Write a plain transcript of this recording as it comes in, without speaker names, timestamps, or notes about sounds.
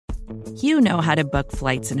You know how to book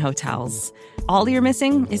flights and hotels. All you're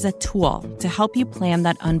missing is a tool to help you plan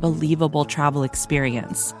that unbelievable travel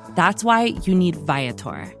experience. That's why you need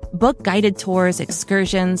Viator. Book guided tours,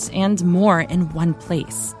 excursions, and more in one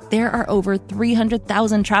place. There are over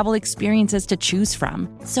 300,000 travel experiences to choose from,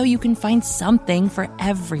 so you can find something for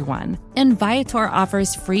everyone. And Viator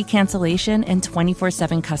offers free cancellation and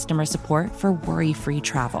 24/7 customer support for worry-free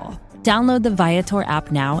travel. Download the Viator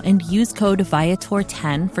app now and use code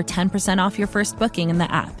Viator10 for 10% off your first booking in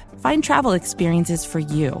the app. Find travel experiences for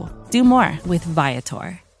you. Do more with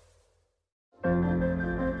Viator.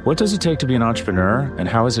 What does it take to be an entrepreneur, and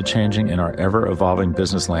how is it changing in our ever-evolving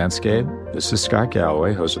business landscape? This is Scott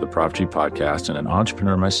Galloway, host of the Prop G podcast and an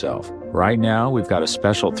entrepreneur myself. Right now, we've got a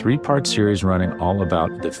special 3-part series running all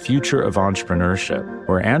about the future of entrepreneurship.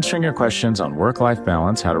 We're answering your questions on work-life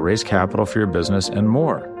balance, how to raise capital for your business, and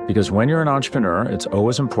more. Because when you're an entrepreneur, it's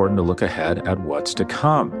always important to look ahead at what's to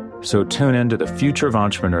come. So tune in to the Future of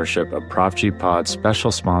Entrepreneurship, a Prop G Pod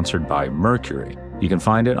special sponsored by Mercury. You can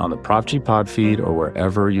find it on the Prop G Pod feed or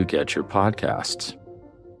wherever you get your podcasts.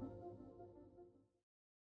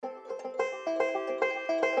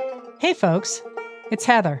 Hey folks, it's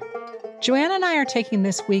Heather. Joanna and I are taking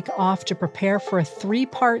this week off to prepare for a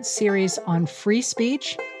 3-part series on free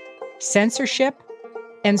speech, censorship,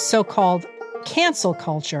 and so-called cancel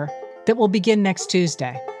culture that will begin next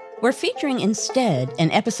Tuesday. We're featuring instead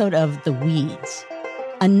an episode of The Weeds,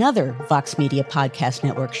 another Vox Media Podcast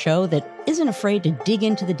Network show that isn't afraid to dig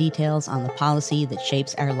into the details on the policy that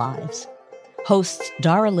shapes our lives. Hosts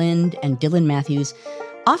Dara Lind and Dylan Matthews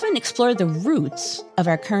often explore the roots of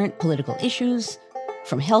our current political issues,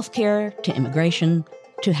 from healthcare to immigration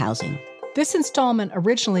to housing. This installment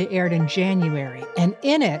originally aired in January, and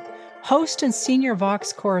in it, host and senior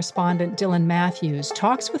Vox correspondent Dylan Matthews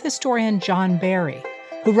talks with historian John Barry,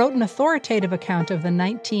 who wrote an authoritative account of the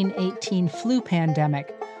 1918 flu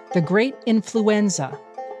pandemic, the Great Influenza,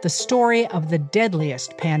 the story of the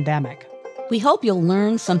deadliest pandemic. We hope you'll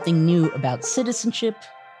learn something new about citizenship,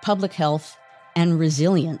 public health, and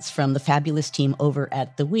resilience from the fabulous team over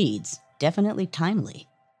at The Weeds. Definitely timely.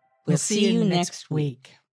 We'll see you next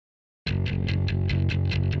week.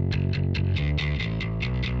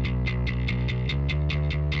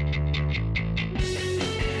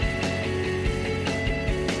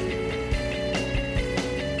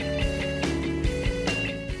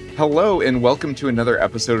 Hello, and welcome to another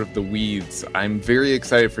episode of The Weeds. I'm very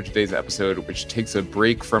excited for today's episode, which takes a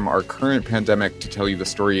break from our current pandemic to tell you the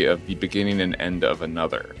story of the beginning and end of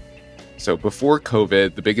another. So before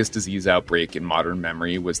COVID, the biggest disease outbreak in modern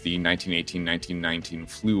memory was the 1918-1919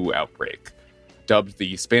 flu outbreak. Dubbed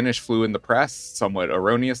the Spanish flu in the press, somewhat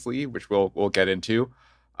erroneously, which we'll get into.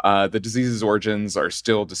 The disease's origins are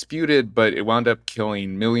still disputed, but it wound up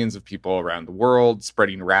killing millions of people around the world,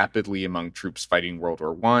 spreading rapidly among troops fighting World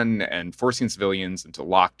War I, and forcing civilians into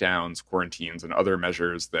lockdowns, quarantines, and other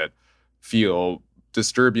measures that feel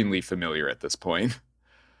disturbingly familiar at this point.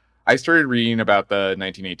 I started reading about the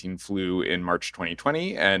 1918 flu in March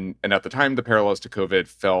 2020, and at the time, the parallels to COVID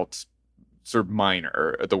felt sort of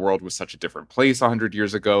minor. The world was such a different place 100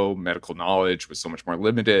 years ago. Medical knowledge was so much more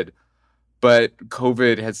limited. But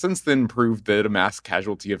COVID has since then proved that a mass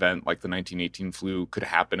casualty event like the 1918 flu could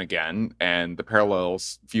happen again, and the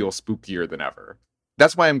parallels feel spookier than ever.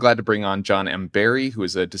 That's why I'm glad to bring on John M. Barry, who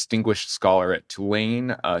is a distinguished scholar at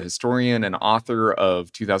Tulane, a historian and author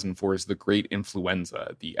of 2004's The Great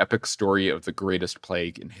Influenza, the epic story of the greatest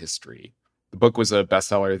plague in history. The book was a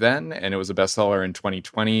bestseller then, and it was a bestseller in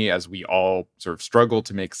 2020 as we all sort of struggled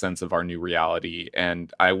to make sense of our new reality.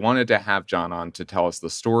 And I wanted to have John on to tell us the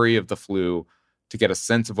story of the flu, to get a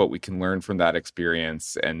sense of what we can learn from that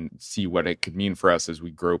experience and see what it could mean for us as we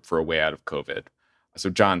grope for a way out of COVID. So,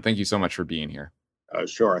 John, thank you so much for being here.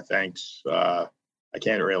 Sure, thanks. I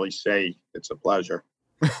can't really say it's a pleasure.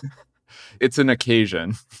 It's an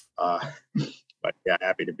occasion. But yeah,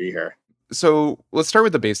 happy to be here. So let's start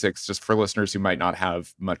with the basics, just for listeners who might not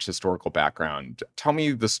have much historical background. Tell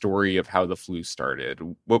me the story of how the flu started.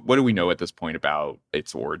 What do we know at this point about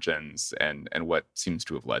its origins and what seems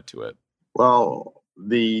to have led to it? Well,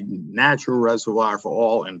 the natural reservoir for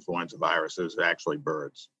all influenza viruses is actually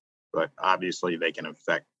birds, but obviously they can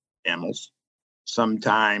infect mammals.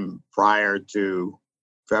 Sometime prior to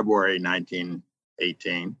February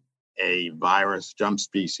 1918, a virus jumped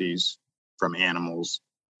species from animals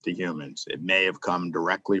to humans. It may have come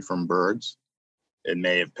directly from birds. It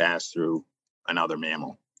may have passed through another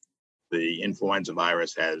mammal. The influenza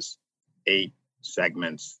virus has 8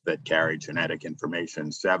 segments that carry genetic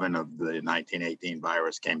information. 7 of the 1918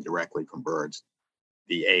 virus came directly from birds.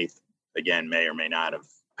 The 8th, again, may or may not have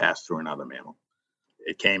passed through another mammal.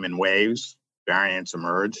 It came in waves, variants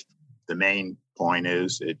emerged. The main point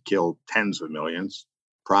is it killed tens of millions,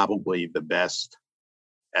 probably the best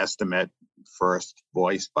estimate first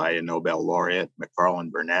voiced by a Nobel laureate, Macfarlane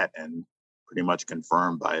Burnet, and pretty much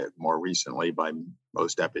confirmed by more recently by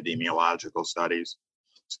most epidemiological studies.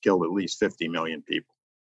 It's killed at least 50 million people,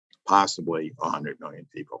 possibly 100 million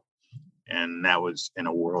people. And that was in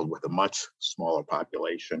a world with a much smaller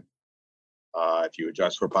population. If you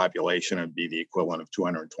adjust for population, it'd be the equivalent of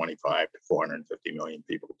 225 to 450 million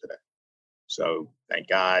people today. So thank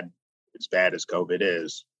God, as bad as COVID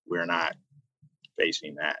is, we're not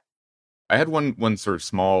facing that. I had one sort of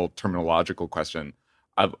small terminological question.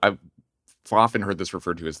 I've often heard this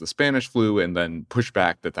referred to as the Spanish flu, and then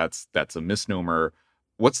pushback that's a misnomer.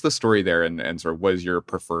 What's the story there, and sort of what is your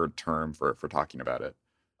preferred term for talking about it?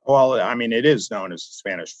 Well, I mean, it is known as the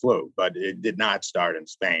Spanish flu, but it did not start in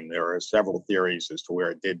Spain. There are several theories as to where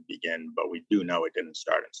it did begin, but we do know it didn't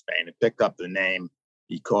start in Spain. It picked up the name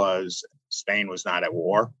because Spain was not at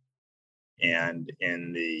war. And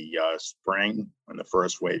in the spring, when the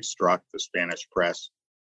first wave struck, the Spanish press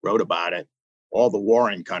wrote about it. All the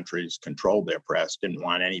warring countries controlled their press, didn't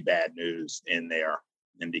want any bad news in there.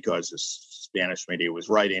 And because the Spanish media was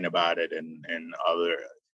writing about it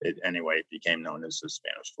anyway, it became known as the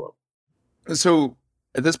Spanish flu. So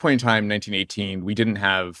at this point in time, 1918, we didn't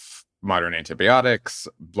have modern antibiotics,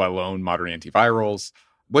 let alone modern antivirals.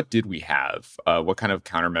 What did we have? What kind of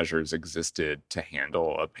countermeasures existed to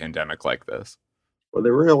handle a pandemic like this? Well,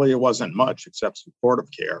 there really wasn't much except supportive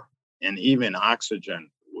care. And even oxygen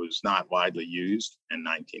was not widely used in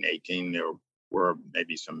 1918. There were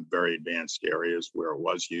maybe some very advanced areas where it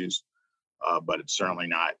was used, but it's certainly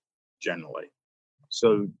not generally.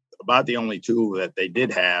 So about the only tool that they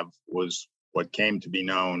did have was what came to be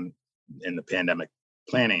known in the pandemic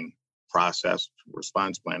planning process,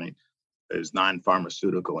 response planning, as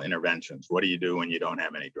non-pharmaceutical interventions. What do you do when you don't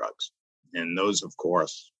have any drugs? And those, of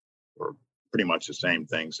course, were pretty much the same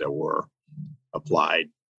things that were applied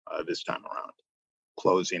this time around.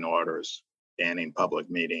 Closing orders, banning public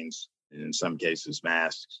meetings, and in some cases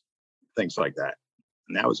masks, things like that.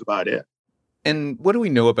 And that was about it. And what do we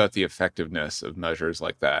know about the effectiveness of measures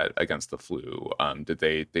like that against the flu? Did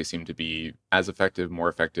they seem to be as effective, more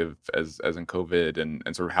effective as in COVID?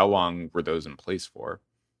 And sort of how long were those in place for?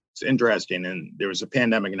 It's interesting. And there was a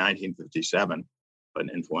pandemic in 1957, an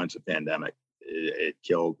influenza pandemic. It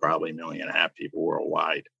killed probably 1.5 million people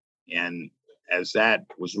worldwide. And as that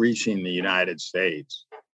was reaching the United States,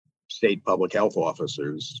 state public health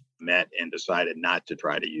officers met and decided not to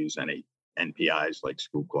try to use any NPIs like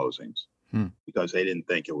school closings because they didn't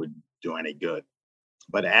think it would do any good.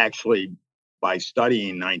 But actually, by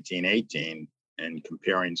studying 1918 and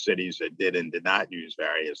comparing cities that did and did not use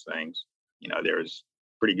various things, there's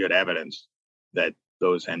pretty good evidence that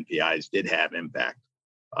those NPIs did have impact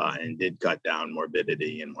and did cut down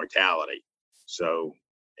morbidity and mortality. So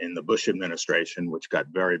in the Bush administration, which got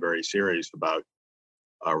very, very serious about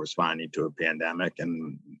responding to a pandemic,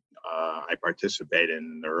 and I participated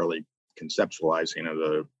in the early conceptualizing of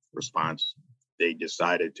the response, they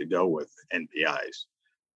decided to go with NPIs.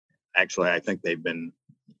 Actually, I think they've been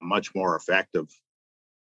much more effective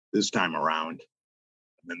this time around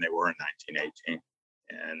than they were in 1918.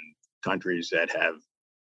 And countries that have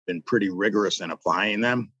been pretty rigorous in applying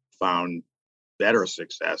them found better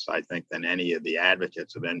success, I think, than any of the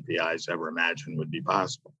advocates of NPIs ever imagined would be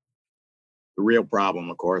possible. The real problem,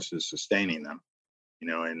 of course, is sustaining them,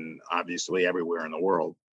 and obviously everywhere in the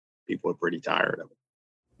world, people are pretty tired of it.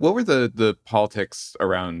 What were the politics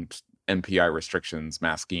around NPI restrictions,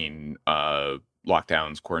 masking,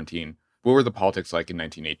 lockdowns, quarantine? What were the politics like in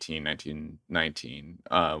 1918, 1919?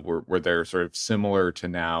 Were there sort of similar to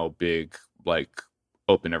now big, like,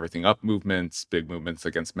 open everything up movements, big movements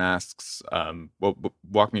against masks?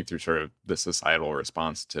 Walk me through sort of the societal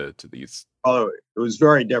response to these. Although it was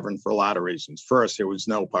very different for a lot of reasons. First, there was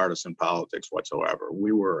no partisan politics whatsoever.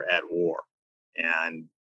 We were at war. And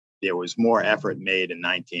there was more effort made in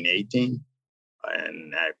 1918.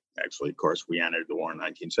 And actually, of course, we entered the war in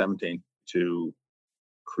 1917 to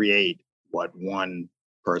create what one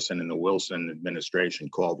person in the Wilson administration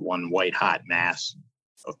called one white hot mass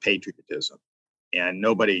of patriotism. And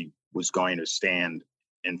nobody was going to stand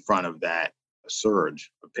in front of that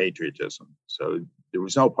surge of patriotism. So there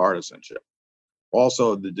was no partisanship.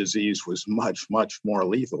 Also, the disease was much, much more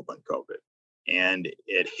lethal than COVID. And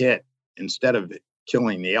it hit, instead of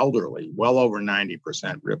killing the elderly, well over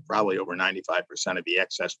 90%, probably over 95% of the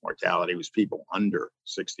excess mortality was people under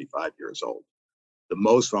 65 years old. The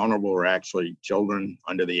most vulnerable were actually children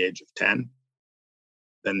under the age of 10.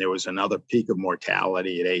 Then there was another peak of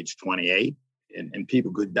mortality at age 28. and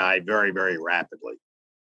people could die very, very rapidly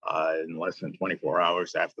in less than 24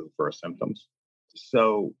 hours after the first symptoms.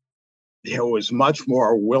 So there was much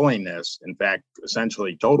more willingness, in fact,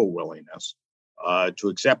 essentially total willingness, to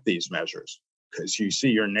accept these measures, because you see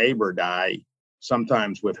your neighbor die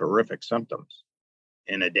sometimes with horrific symptoms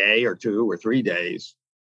in a day or 2 or 3 days,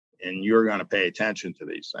 and you're going to pay attention to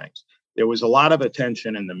these things. There was a lot of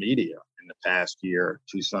attention in the media in the past year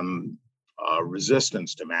to some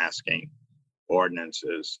resistance to masking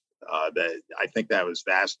ordinances. That I think that was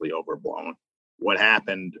vastly overblown. What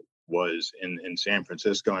happened was in San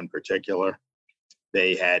Francisco in particular,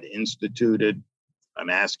 they had instituted a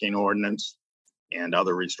masking ordinance and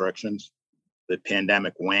other restrictions. The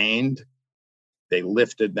pandemic waned. They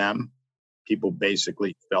lifted them. People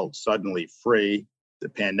basically felt suddenly free. The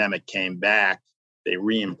pandemic came back. They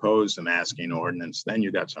reimposed the masking ordinance. Then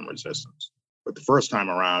you got some resistance. But the first time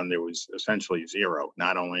around, there was essentially zero,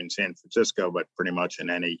 not only in San Francisco, but pretty much in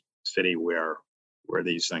any city where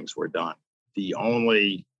these things were done. The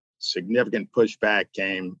only significant pushback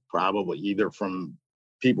came probably either from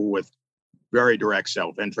people with very direct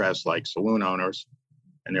self-interest, like saloon owners,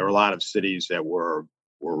 and there were a lot of cities that were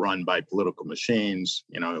run by political machines.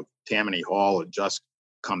 You know, Tammany Hall had just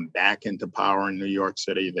come back into power in New York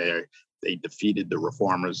City. They defeated the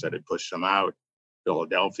reformers that had pushed them out.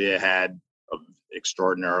 Philadelphia had an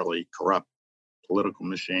extraordinarily corrupt political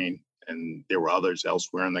machine, and there were others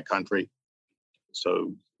elsewhere in the country.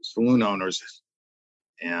 So saloon owners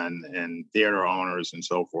and theater owners and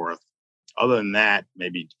so forth. Other than that,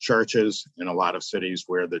 maybe churches in a lot of cities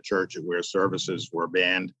where services were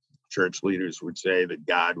banned, church leaders would say that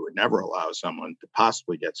God would never allow someone to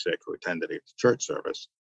possibly get sick who attended a church service.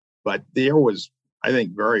 But there was, I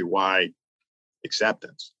think, very wide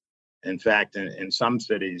acceptance. In fact, in some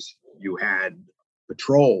cities, you had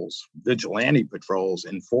patrols, vigilante patrols,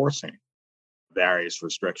 enforcing various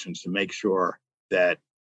restrictions to make sure that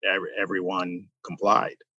everyone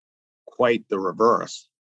complied. Quite the reverse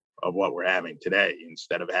of what we're having today.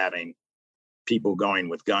 Instead of having people going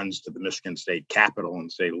with guns to the Michigan State Capitol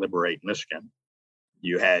and say, liberate Michigan,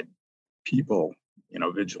 you had people,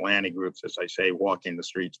 vigilante groups, as I say, walking the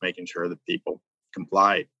streets, making sure that people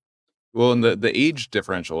complied. Well, and the age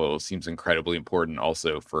differential seems incredibly important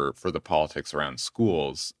also for the politics around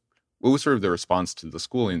schools. What was sort of the response to the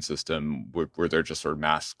schooling system? Were there just sort of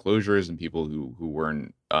mass closures and people who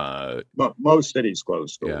weren't? But most cities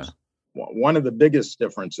closed schools. Yeah. One of the biggest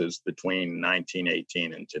differences between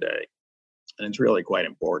 1918 and today, and it's really quite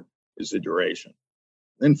important, is the duration.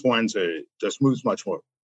 Influenza just moves much more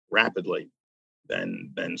rapidly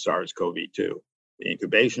than SARS-CoV-2. The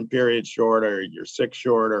incubation period's shorter, you're sick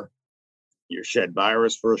shorter, you shed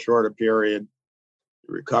virus for a shorter period,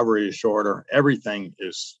 the recovery is shorter, everything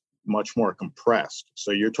is much more compressed.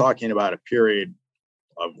 So you're talking about a period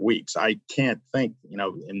of weeks. I can't think,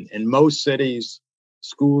 in most cities,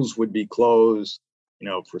 schools would be closed,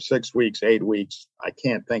 for 6 weeks, 8 weeks. I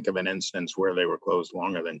can't think of an instance where they were closed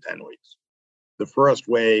longer than 10 weeks. The first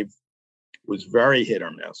wave was very hit or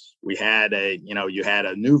miss. We had you had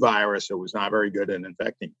a new virus that was not very good at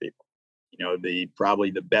infecting people. Probably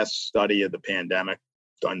the best study of the pandemic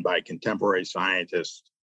done by contemporary scientists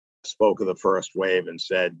spoke of the first wave and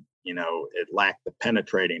said, it lacked the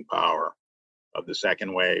penetrating power of the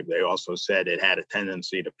second wave. They also said it had a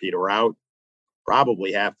tendency to peter out.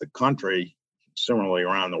 Probably half the country, similarly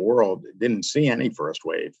around the world, didn't see any first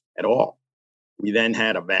wave at all. We then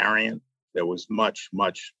had a variant that was much,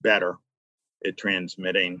 much better at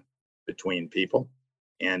transmitting between people.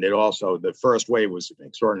 And the first wave was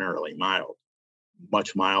extraordinarily mild,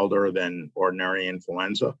 much milder than ordinary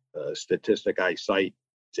influenza. A statistic I cite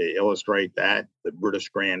to illustrate that, the British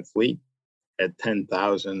Grand Fleet had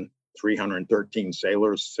 10,313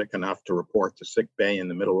 sailors sick enough to report to sick bay in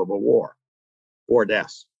the middle of a war. 4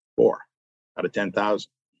 deaths, 4 out of 10,000.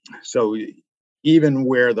 So even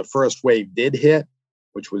where the first wave did hit,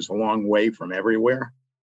 which was a long way from everywhere,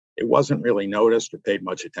 it wasn't really noticed or paid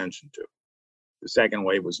much attention to. The second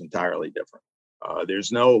wave was entirely different.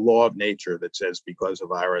 There's no law of nature that says because a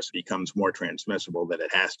virus becomes more transmissible that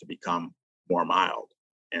it has to become more mild.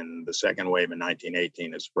 And the second wave in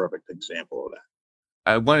 1918 is a perfect example of that.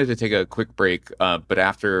 I wanted to take a quick break, but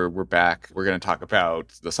after we're back, we're going to talk about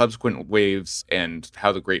the subsequent waves and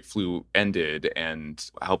how the Great Flu ended and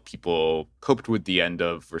how people coped with the end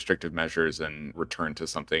of restrictive measures and returned to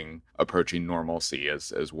something approaching normalcy,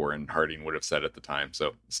 as Warren Harding would have said at the time.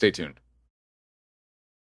 So stay tuned.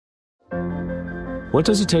 What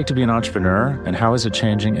does it take to be an entrepreneur, and how is it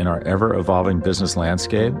changing in our ever-evolving business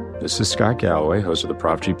landscape? This is Scott Galloway, host of the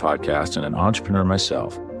Prop G podcast and an entrepreneur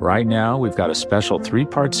myself. Right now, we've got a special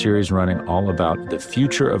 3-part series running all about the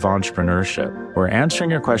future of entrepreneurship. We're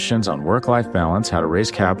answering your questions on work-life balance, how to raise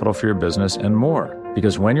capital for your business, and more.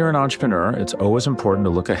 Because when you're an entrepreneur, it's always important to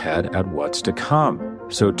look ahead at what's to come.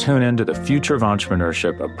 So tune in to the Future of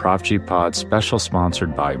Entrepreneurship, a Prop G Pod special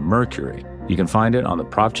sponsored by Mercury. You can find it on the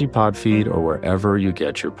Prop G Pod feed or wherever you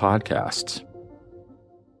get your podcasts.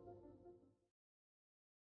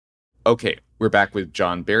 Okay, we're back with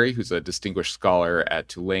John Barry, who's a distinguished scholar at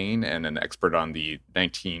Tulane and an expert on the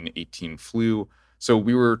 1918 flu. So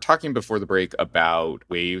we were talking before the break about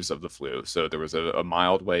waves of the flu. So there was a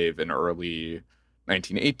mild wave in early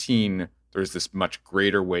 1918. There was this much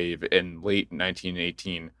greater wave in late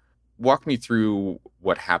 1918. Walk me through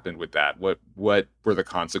what happened with that. What were the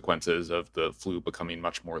consequences of the flu becoming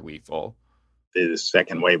much more lethal? The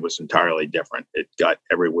second wave was entirely different. It got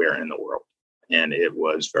everywhere in the world, and it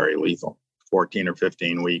was very lethal. 14 or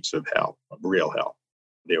 15 weeks of hell, of real hell.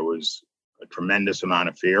 There was a tremendous amount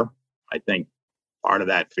of fear. I think part of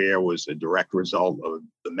that fear was a direct result of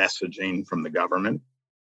the messaging from the government.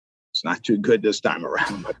 It's not too good this time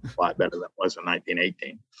around, but a lot better than it was in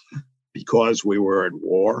 1918. Because we were at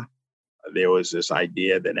war, there was this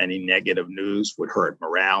idea that any negative news would hurt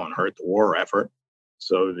morale and hurt the war effort.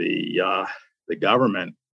 So the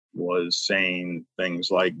government was saying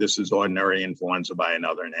things like, this is ordinary influenza by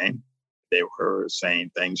another name. They were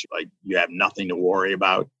saying things like, you have nothing to worry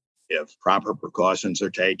about if proper precautions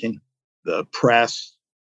are taken. The press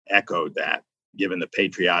echoed that, given the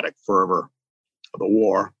patriotic fervor of the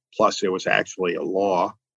war. Plus, there was actually a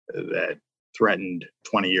law that threatened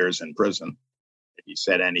 20 years in prison if you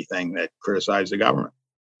said anything that criticized the government.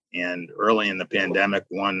 And early in the pandemic,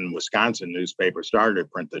 one Wisconsin newspaper started to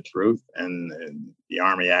print the truth, and the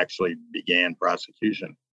Army actually began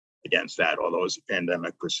prosecution against that. Although as the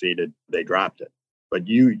pandemic proceeded, they dropped it. But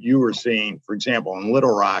you were seeing, for example, in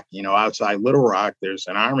Little Rock, outside Little Rock, there's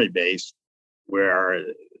an Army base where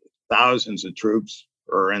thousands of troops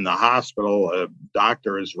are in the hospital. A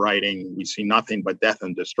doctor is writing, we see nothing but death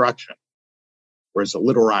and destruction. Whereas the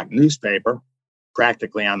Little Rock newspaper,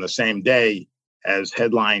 practically on the same day, has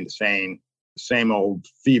headlines saying same old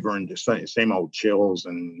fever and same old chills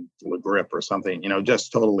and the grip or something,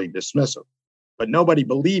 just totally dismissive. But nobody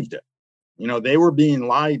believed it. They were being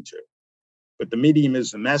lied to. But the medium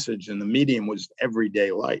is the message, and the medium was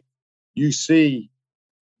everyday life. You see,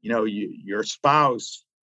 your spouse,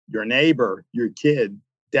 your neighbor, your kid,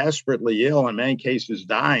 desperately ill, in many cases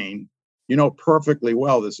dying. You know perfectly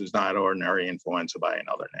well this is not ordinary influenza by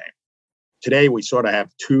another name. Today, we sort of have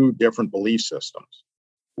two different belief systems.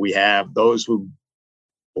 We have those who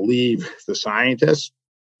believe the scientists,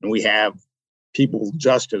 and we have people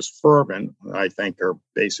just as fervent, I think are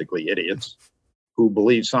basically idiots, who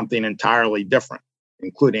believe something entirely different,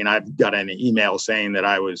 including I've got an email saying that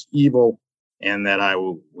I was evil and that I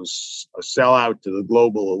was a sellout to the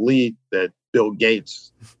global elite, that Bill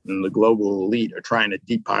Gates and the global elite are trying to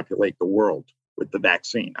depopulate the world with the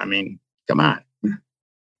vaccine. I mean, come on.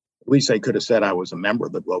 At least they could have said I was a member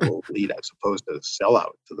of the global elite as opposed to sell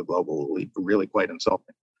out to the global elite. Really quite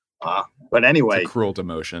insulting. But anyway. It's a cruel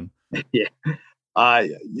demotion. Yeah.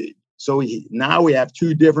 So now we have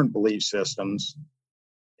two different belief systems.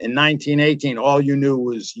 In 1918, all you knew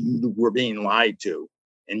was you were being lied to,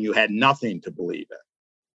 and you had nothing to believe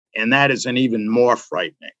in. And that is an even more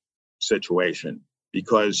frightening situation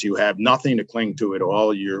because you have nothing to cling to at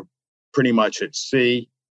all. You're pretty much at sea.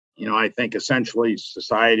 I think essentially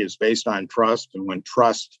society is based on trust. And when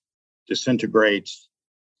trust disintegrates,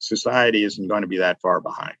 society isn't going to be that far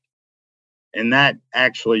behind. And that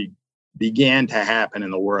actually began to happen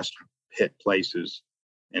in the worst hit places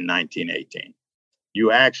in 1918.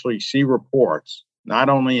 You actually see reports, not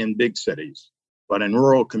only in big cities, but in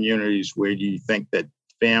rural communities where you think that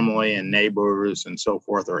family and neighbors and so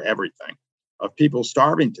forth are everything, of people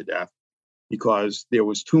starving to death because there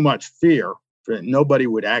was too much fear that nobody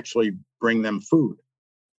would actually bring them food.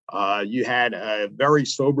 You had a very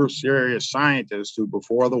sober, serious scientist who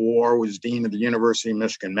before the war was dean of the University of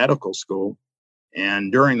Michigan Medical School,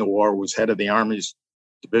 and during the war was head of the Army's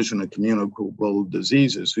Division of Communicable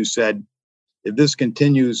Diseases, who said, if this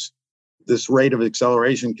continues, this rate of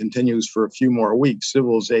acceleration continues for a few more weeks,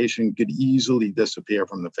 civilization could easily disappear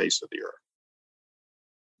from the face of the earth.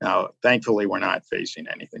 Now, thankfully, we're not facing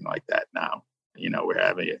anything like that now. We're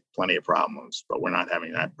having plenty of problems, but we're not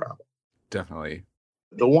having that problem. Definitely.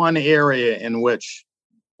 The one area in which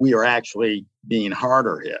we are actually being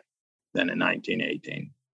harder hit than in 1918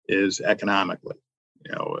 is economically.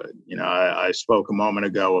 I spoke a moment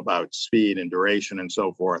ago about speed and duration and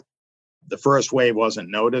so forth. The first wave wasn't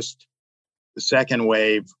noticed. The second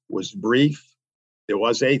wave was brief. There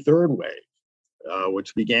was a third wave,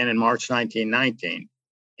 which began in March 1919.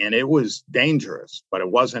 And it was dangerous, but it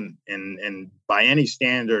wasn't, and by any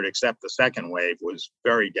standard except the second wave, was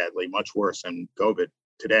very deadly, much worse than COVID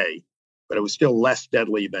today. But it was still less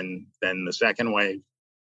deadly than the second wave.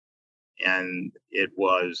 And it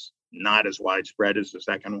was not as widespread as the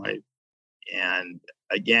second wave. And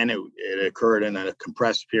again, it occurred in a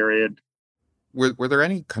compressed period. Were there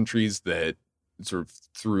any countries that sort of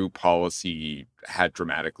through policy had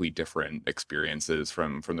dramatically different experiences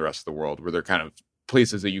from the rest of the world? Were there kind of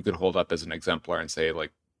places that you could hold up as an exemplar and say,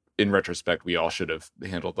 like, in retrospect, we all should have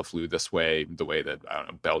handled the flu this way, the way that, I don't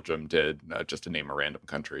know, Belgium did, just to name a random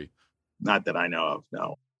country? Not that I know of,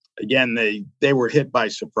 no. Again, they were hit by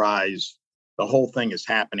surprise. The whole thing is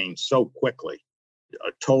happening so quickly,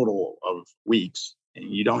 a total of weeks, and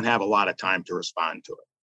you don't have a lot of time to respond to it.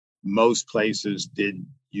 Most places did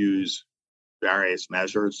use various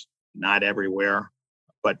measures, not everywhere,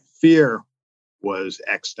 but fear was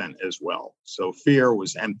extant as well. So fear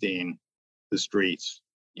was emptying the streets.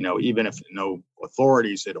 Even if no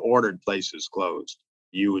authorities had ordered places closed,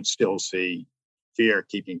 you would still see fear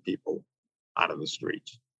keeping people out of the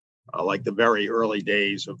streets. Like the very early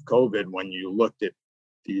days of COVID, when you looked at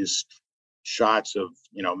these shots of,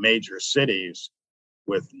 major cities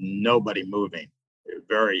with nobody moving,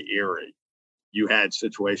 very eerie. You had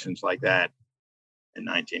situations like that in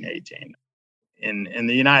 1918. In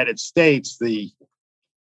the United States, the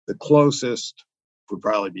closest would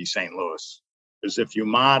probably be St. Louis, because if you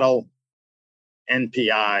model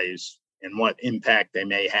NPIs and what impact they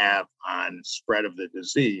may have on spread of the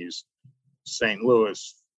disease, St.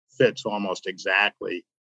 Louis fits almost exactly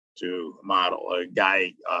to model. A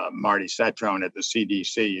guy, Marty Cetrone at the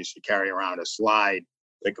CDC, used to carry around a slide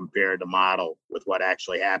that compared the model with what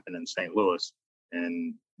actually happened in St. Louis.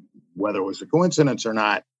 And whether it was a coincidence or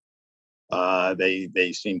not,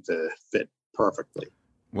 they seem to fit perfectly.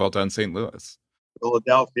 Well done, St. Louis.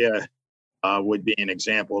 Philadelphia would be an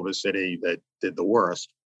example of a city that did the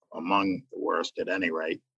worst, among the worst at any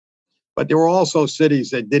rate. But there were also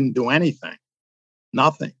cities that didn't do anything,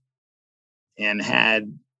 nothing, and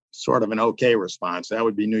had sort of an okay response. That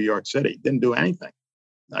would be New York City. Didn't do anything.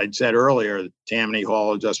 I'd said earlier, Tammany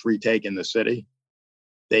Hall had just retaken the city.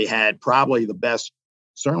 They had probably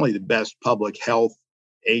certainly the best public health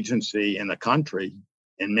agency in the country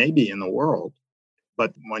and maybe in the world.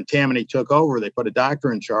 But when Tammany took over, they put a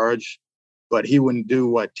doctor in charge, but he wouldn't do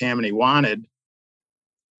what Tammany wanted.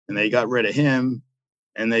 And they got rid of him,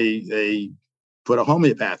 and they put a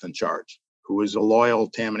homeopath in charge who was a loyal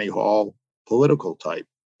Tammany Hall political type.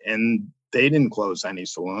 And they didn't close any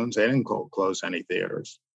saloons. They didn't close any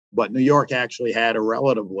theaters. But New York actually had a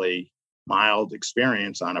relatively mild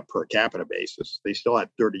experience on a per capita basis. They still had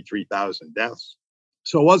 33,000 deaths.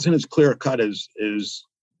 So it wasn't as clear cut as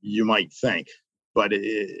you might think. But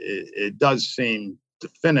it does seem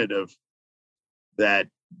definitive that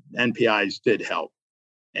NPIs did help.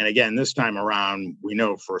 And again, this time around, we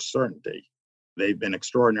know for certainty they've been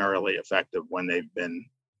extraordinarily effective when they've been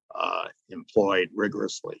employed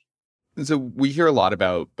rigorously. And so we hear a lot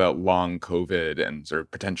about long COVID and sort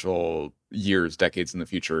of potential years, decades in the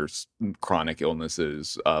future, chronic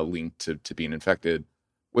illnesses linked to being infected.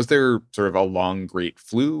 Was there sort of a long, great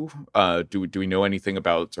flu? Do we know anything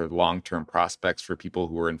about sort of long-term prospects for people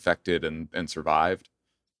who were infected and survived?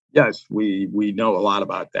 Yes, we know a lot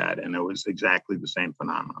about that, and it was exactly the same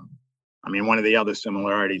phenomenon. I mean, one of the other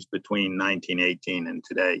similarities between 1918 and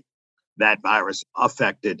today, that virus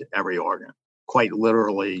affected every organ, quite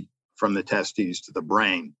literally from the testes to the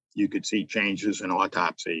brain. You could see changes in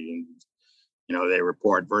autopsy, and they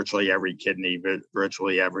report virtually every kidney,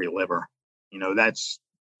 virtually every liver. That's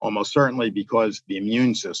almost certainly because the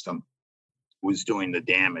immune system was doing the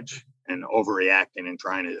damage and overreacting and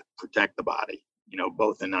trying to protect the body,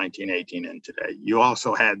 both in 1918 and today. You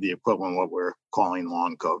also had the equivalent of what we're calling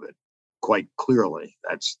long COVID. Quite clearly,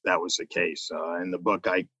 that was the case. In the book,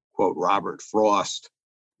 I quote Robert Frost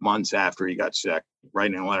months after he got sick,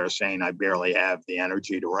 writing a letter saying, "I barely have the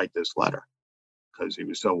energy to write this letter," because he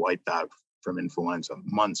was so wiped out from influenza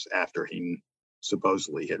months after he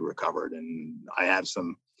supposedly had recovered. And I have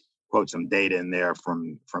some data in there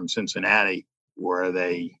from Cincinnati where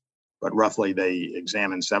they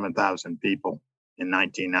examined 7,000 people in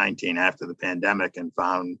 1919 after the pandemic and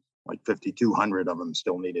found like 5,200 of them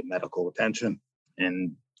still needed medical attention.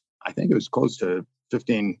 And I think it was close to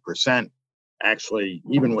 15% Actually,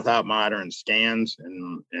 even without modern scans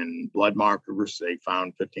and blood markers, they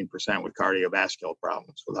found 15% with cardiovascular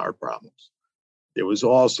problems, with heart problems. There was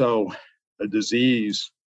also a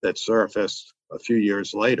disease that surfaced a few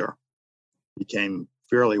years later, became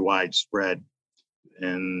fairly widespread,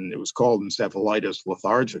 and it was called encephalitis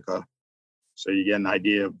lethargica. So you get an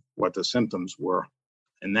idea of what the symptoms were.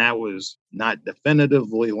 And that was not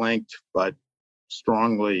definitively linked, but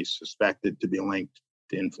strongly suspected to be linked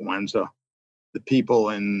to influenza. The people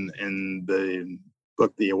in the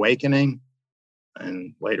book The Awakening,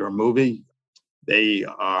 and later a movie, they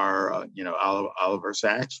are, Oliver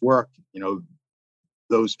Sacks' work,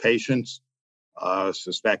 those patients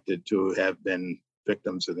suspected to have been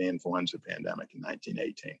victims of the influenza pandemic in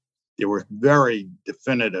 1918. There were very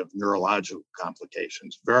definitive neurological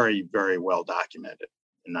complications, very, very well documented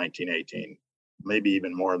in 1918, maybe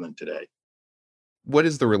even more than today. What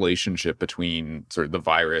is the relationship between sort of the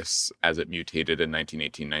virus as it mutated in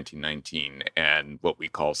 1918, 1919, and what we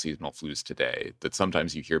call seasonal flus today? That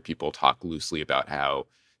sometimes you hear people talk loosely about how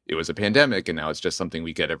it was a pandemic and now it's just something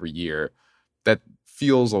we get every year. That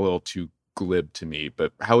feels a little too glib to me,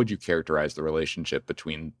 but how would you characterize the relationship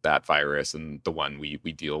between that virus and the one we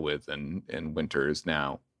deal with in winters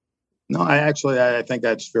now? No, I think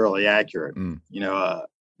that's fairly accurate.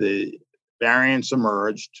 The variants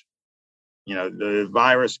emerged. The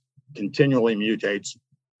virus continually mutates.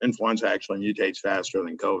 Influenza actually mutates faster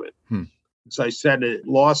than COVID. As I said, it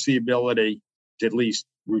lost the ability to at least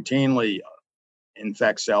routinely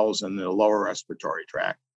infect cells in the lower respiratory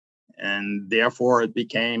tract. And therefore, it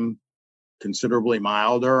became considerably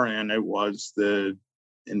milder, and it was the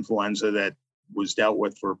influenza that was dealt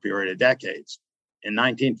with for a period of decades. In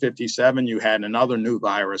 1957, you had another new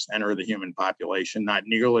virus enter the human population, not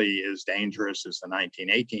nearly as dangerous as the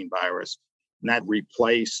 1918 virus, and that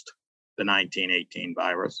replaced the 1918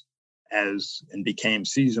 virus and became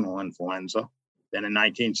seasonal influenza. Then in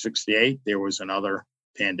 1968, there was another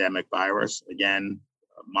pandemic virus, again,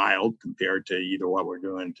 mild compared to either what we're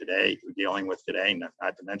dealing with today,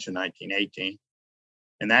 not to mention 1918.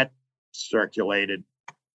 And that circulated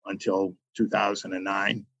until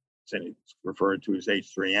 2009. It's referred to as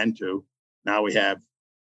H3N2. Now we have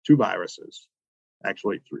two viruses.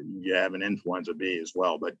 Actually, three. You have an influenza B as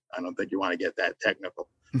well, but I don't think you want to get that technical.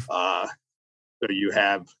 So you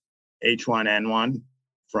have H1N1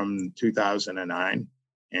 from 2009,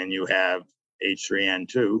 and you have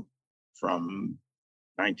H3N2 from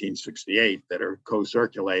 1968 that are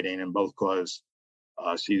co-circulating and both cause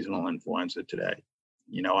seasonal influenza today.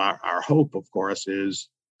 Our hope, of course, is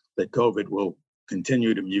that COVID will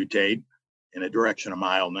continue to mutate in a direction of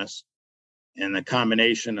mildness, and the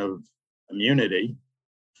combination of immunity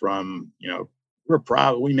from, we're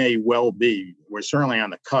certainly on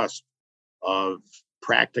the cusp of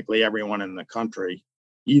practically everyone in the country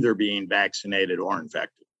either being vaccinated or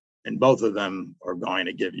infected. And both of them are going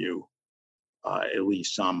to give you at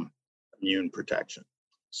least some immune protection.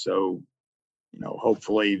 So,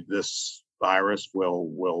 hopefully this virus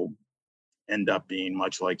will end up being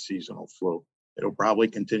much like seasonal flu. It'll probably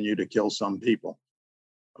continue to kill some people,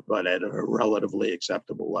 but at a relatively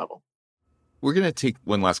acceptable level. We're going to take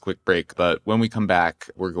one last quick break, but when we come back,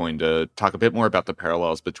 we're going to talk a bit more about the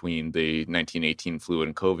parallels between the 1918 flu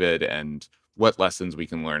and COVID and what lessons we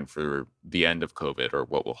can learn for the end of COVID, or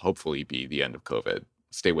what will hopefully be the end of COVID.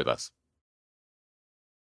 Stay with us.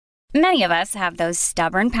 Many of us have those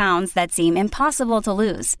stubborn pounds that seem impossible to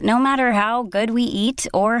lose, no matter how good we eat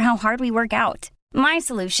or how hard we work out. My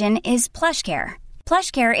solution is PlushCare.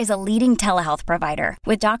 PlushCare is a leading telehealth provider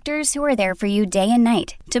with doctors who are there for you day and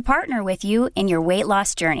night to partner with you in your weight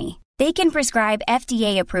loss journey. They can prescribe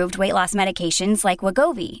FDA-approved weight loss medications like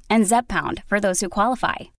Wegovy and Zepbound for those who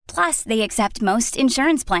qualify. Plus, they accept most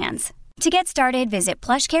insurance plans. To get started, visit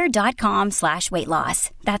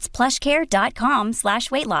plushcare.com/weightloss. That's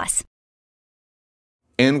plushcare.com/weightloss.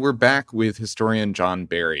 And we're back with historian John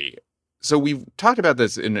Barry. So we've talked about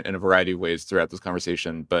this in a variety of ways throughout this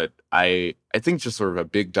conversation, but I think just sort of a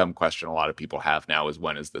big dumb question a lot of people have now is,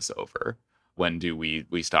 when is this over? When do we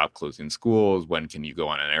stop closing schools? When can you go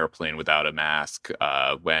on an airplane without a mask?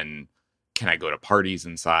 When can I go to parties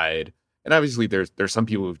inside? And obviously there's some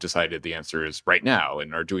people who've decided the answer is right now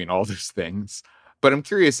and are doing all those things. But I'm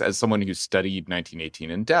curious, as someone who studied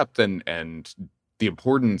 1918 in depth and the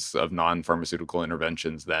importance of non-pharmaceutical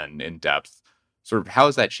interventions then in depth, sort of how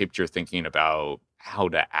has that shaped your thinking about how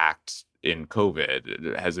to act in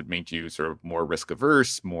COVID? Has it made you sort of more risk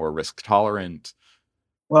averse, more risk tolerant?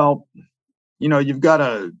 Well, you've got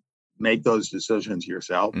to make those decisions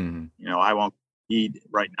yourself. Mm-hmm. I won't eat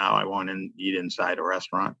right now. I won't eat inside a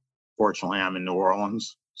restaurant. Fortunately, I'm in New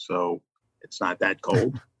Orleans, so It's not that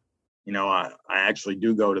cold. I actually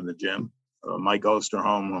do go to the gym. Mike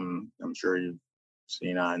Osterholm, I'm sure you've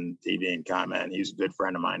seen on TV and comment, he's a good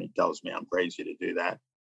friend of mine. He tells me I'm crazy to do that.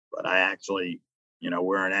 But I actually,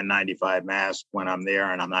 wear an N95 mask when I'm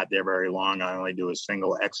there, and I'm not there very long. I only do a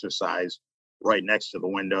single exercise right next to the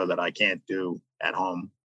window that I can't do at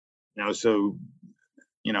home. So,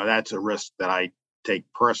 that's a risk that I take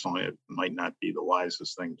personally. It might not be the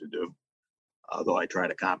wisest thing to do, although I try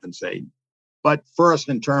to compensate. But first,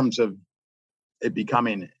 in terms of it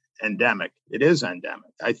becoming endemic, it is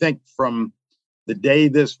endemic. I think from the day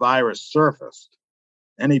this virus surfaced,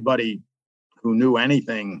 anybody who knew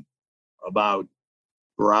anything about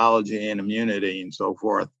virology and immunity and so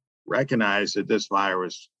forth recognized that this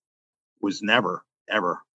virus was never,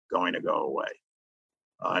 ever going to go away.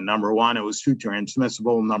 Number one, it was too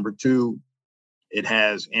transmissible. Number two, it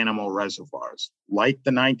has animal reservoirs, like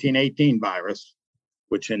the 1918 virus,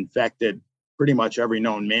 which infected pretty much every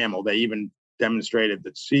known mammal. They even demonstrated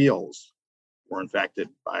that seals were infected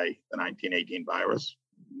by the 1918 virus.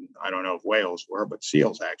 I don't know if whales were, but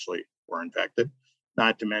seals actually were infected,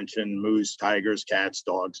 not to mention moose, tigers, cats,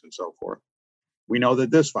 dogs, and so forth. We know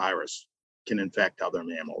that this virus can infect other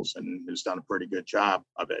mammals and has done a pretty good job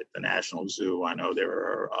of it. The National Zoo, I know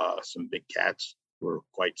there are some big cats who are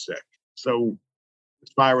quite sick. So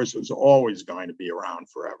this virus is always going to be around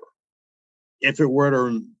forever. If it were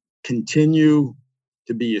to continue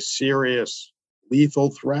to be a serious lethal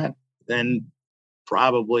threat, then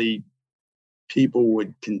probably people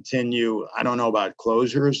would continue. I don't know about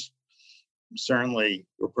closures. Certainly,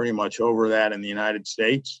 we're pretty much over that in the United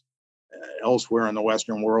States. Elsewhere in the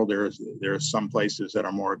Western world, there's some places that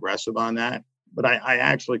are more aggressive on that. But I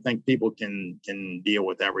actually think people can deal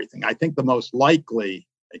with everything. I think the most likely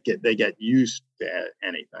they get used to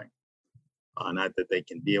anything, not that they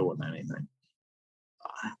can deal with anything.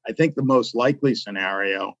 I think the most likely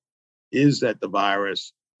scenario is that the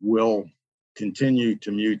virus will continue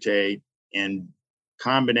to mutate, and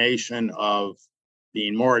combination of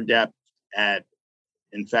being more adept at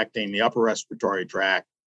infecting the upper respiratory tract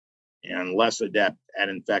and less adept at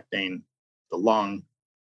infecting the lung,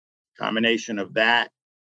 combination of that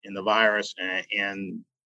in the virus and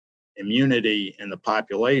immunity in the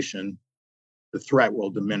population, the threat will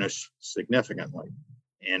diminish significantly,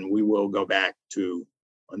 and we will go back to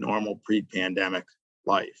a normal pre-pandemic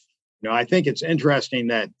life. I think it's interesting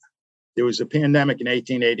that there was a pandemic in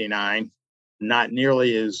 1889, not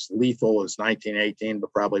nearly as lethal as 1918,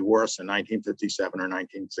 but probably worse in 1957 or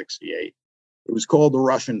 1968. It was called the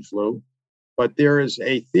Russian flu, but there is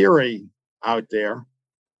a theory out there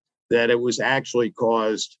that it was actually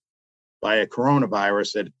caused by a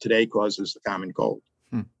coronavirus that today causes the common cold.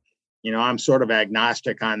 I'm sort of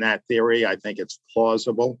agnostic on that theory. I think it's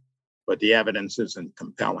plausible, but the evidence isn't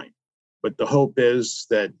compelling. But the hope is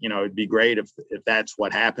that, it'd be great if that's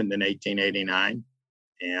what happened in 1889,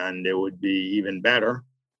 and it would be even better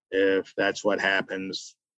if that's what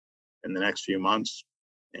happens in the next few months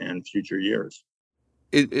and future years.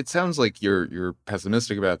 It sounds like you're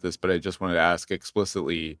pessimistic about this, but I just wanted to ask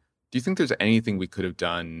explicitly, do you think there's anything we could have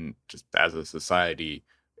done just as a society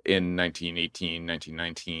in 1918,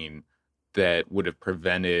 1919 that would have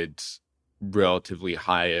prevented relatively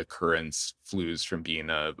high occurrence flus from being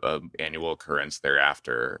a annual occurrence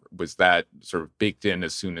thereafter? Was that sort of baked in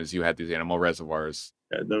as soon as you had these animal reservoirs?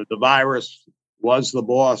 The virus was the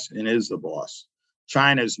boss and is the boss.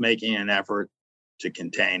 China's making an effort to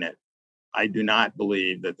contain it. I do not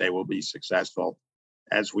believe that they will be successful.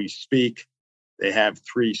 As we speak, they have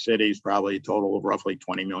 3 cities, probably a total of roughly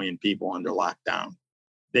 20 million people under lockdown.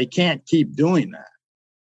 They can't keep doing that.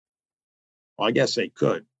 Well, I guess they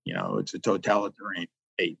could. It's a totalitarian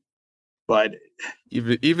state. But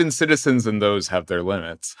even citizens in those have their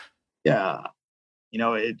limits. Yeah.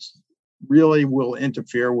 It's really will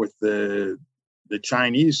interfere with the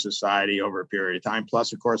Chinese society over a period of time.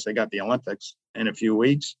 Plus, of course, they got the Olympics in a few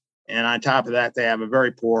weeks. And on top of that, they have a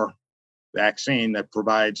very poor vaccine that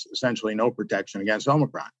provides essentially no protection against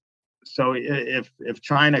Omicron. So if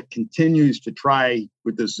China continues to try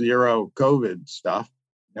with the zero COVID stuff,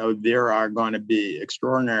 there are going to be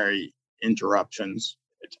extraordinary interruptions.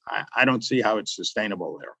 I don't see how it's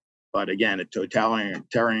sustainable there. But again, a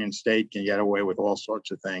totalitarian state can get away with all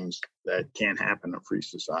sorts of things that can't happen in a free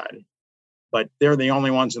society. But they're the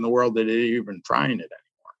only ones in the world that are even trying it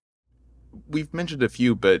anymore. We've mentioned a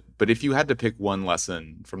few, but if you had to pick one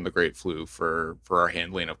lesson from the Great Flu for our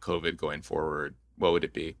handling of COVID going forward, what would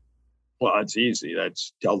it be? Well, it's easy.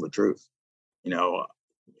 That's tell the truth.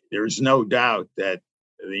 There's no doubt that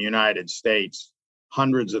the United States,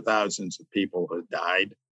 hundreds of thousands of people have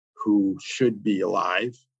died who should be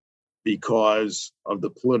alive. because of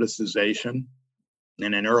the politicization.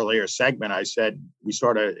 In an earlier segment, I said we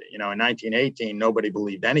sort of, in 1918, nobody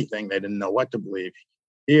believed anything. They didn't know what to believe.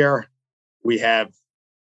 Here, we have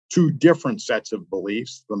two different sets of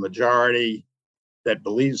beliefs. The majority that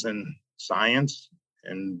believes in science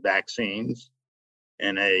and vaccines,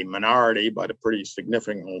 and a minority, but a pretty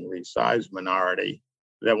significantly sized minority,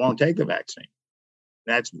 that won't take the vaccine.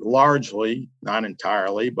 That's largely, not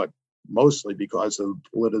entirely, but mostly because of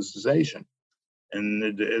politicization.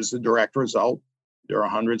 And as a direct result, there are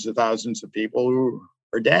hundreds of thousands of people who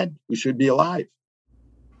are dead, who should be alive.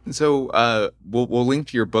 So we'll link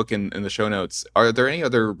to your book in the show notes. Are there any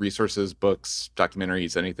other resources, books,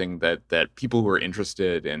 documentaries, anything that people who are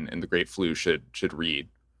interested in the Great Flu should read?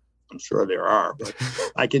 I'm sure there are, but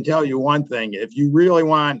I can tell you one thing. If you really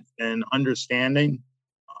want an understanding,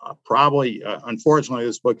 unfortunately,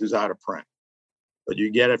 this book is out of print, but you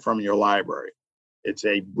get it from your library. It's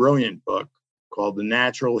a brilliant book called The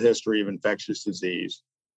Natural History of Infectious Disease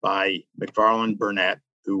by Macfarlane Burnet,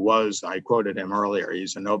 who was, I quoted him earlier,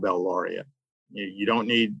 he's a Nobel laureate. You don't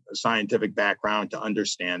need a scientific background to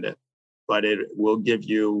understand it, but it will give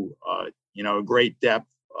you, a great depth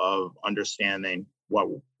of understanding what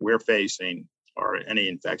we're facing or any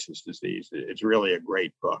infectious disease. It's really a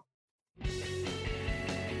great book.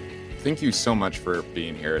 Thank you so much for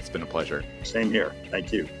being here. It's been a pleasure. Same here.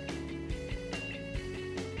 Thank you.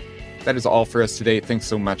 That is all for us today. Thanks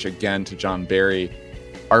so much again to John Barry.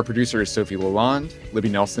 Our producer is Sophie Lalonde. Libby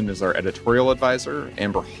Nelson is our editorial advisor.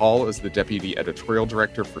 Amber Hall is the deputy editorial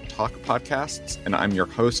director for Talk Podcasts. And I'm your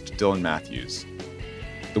host, Dylan Matthews.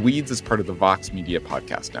 The Weeds is part of the Vox Media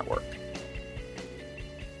Podcast Network.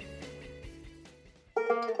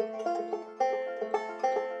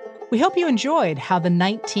 We hope you enjoyed how the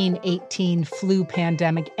 1918 flu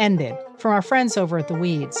pandemic ended from our friends over at The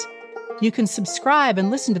Weeds. You can subscribe and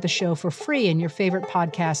listen to the show for free in your favorite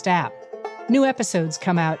podcast app. New episodes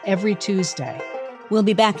come out every Tuesday. We'll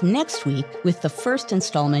be back next week with the first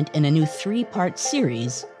installment in a new 3-part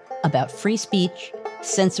series about free speech,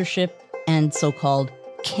 censorship, and so-called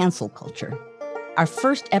cancel culture. Our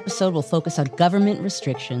first episode will focus on government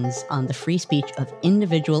restrictions on the free speech of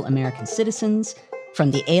individual American citizens,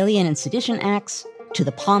 from the Alien and Sedition Acts, to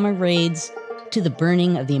the Palmer raids, to the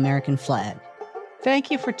burning of the American flag. Thank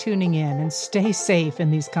you for tuning in, and stay safe in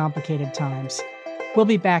these complicated times. We'll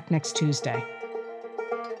be back next Tuesday.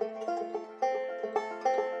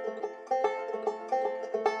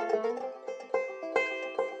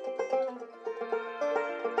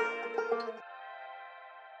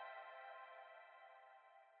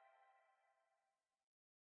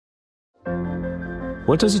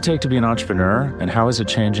 What does it take to be an entrepreneur, and how is it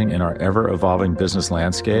changing in our ever-evolving business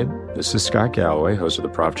landscape? This is Scott Galloway, host of the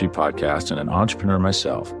Prop G podcast and an entrepreneur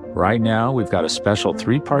myself. Right now, we've got a special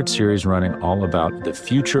 3-part series running all about the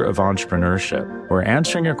future of entrepreneurship. We're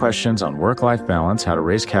answering your questions on work-life balance, how to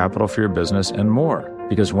raise capital for your business, and more.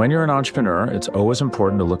 Because when you're an entrepreneur, it's always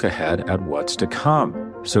important to look ahead at what's to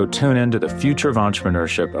come. So tune in to the Future of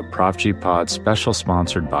Entrepreneurship, a Prop G Pod special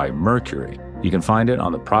sponsored by Mercury. You can find it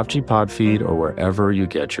on the Prop G Pod feed or wherever you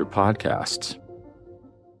get your podcasts.